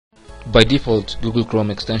By default, Google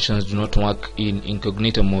Chrome extensions do not work in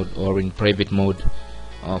incognito mode or in private mode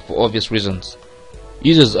for obvious reasons.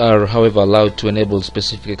 Users are, however, allowed to enable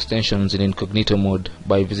specific extensions in incognito mode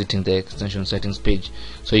by visiting the extension settings page.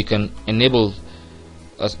 So you can enable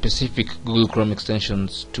a specific Google Chrome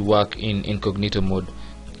extensions to work in incognito mode.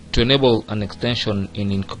 To enable an extension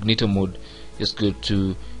in incognito mode, just go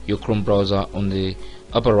to your Chrome browser on the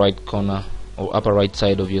upper right corner or upper right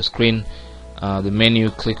side of your screen, the menu,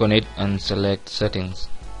 click on it and select settings.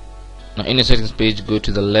 Now in the settings page, go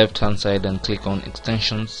to the left hand side and click on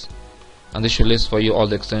extensions, and this will list for you all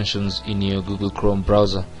the extensions in your Google Chrome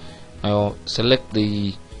browser. Now select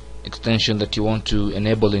the extension that you want to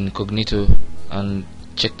enable in incognito and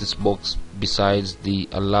check this box besides the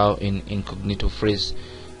allow in incognito phrase.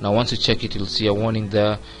 Now once you check it, you'll see a warning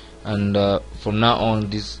there, and from now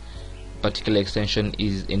on this particular extension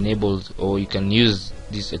is enabled, or you can use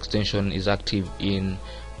this extension is active in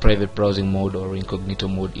private browsing mode or incognito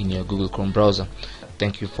mode in your Google Chrome browser.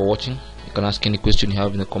 Thank you for watching. You can ask any question you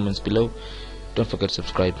have in the comments below. Don't forget to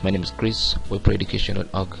subscribe. My name is Chris,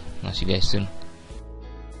 webproeducation.org. I'll see you guys soon.